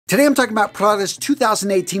Today I'm talking about Prada's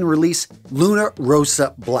 2018 release, Luna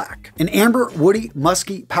Rossa Black. An amber, woody,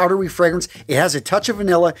 musky, powdery fragrance. It has a touch of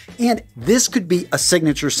vanilla, and this could be a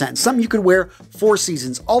signature scent, something you could wear 4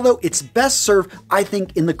 seasons, although it's best served, I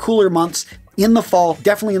think, in the cooler months, in the fall,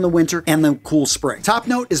 definitely in the winter, and the cool spring. Top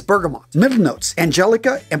note is bergamot. Middle notes,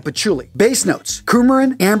 angelica and patchouli. Base notes,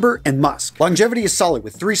 coumarin, amber, and musk. Longevity is solid.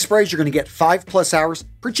 With 3 sprays, you're gonna get 5+ hours.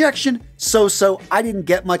 Projection, so-so. I didn't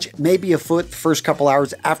get much, maybe a foot the first couple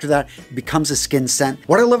hours. After that, it becomes a skin scent.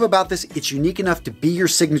 What I love about this, it's unique enough to be your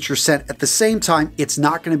signature scent. At the same time, it's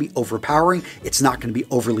not gonna be overpowering. It's not gonna be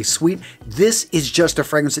overly sweet. This is just a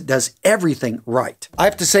fragrance that does everything right. I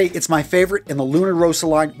have to say, it's my favorite in the Luna Rossa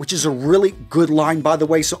line, which is a really good line, by the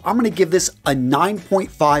way. So I'm gonna give this a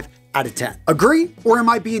 9.5 out of 10. Agree, or am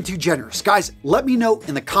I being too generous? Guys, let me know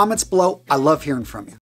in the comments below. I love hearing from you.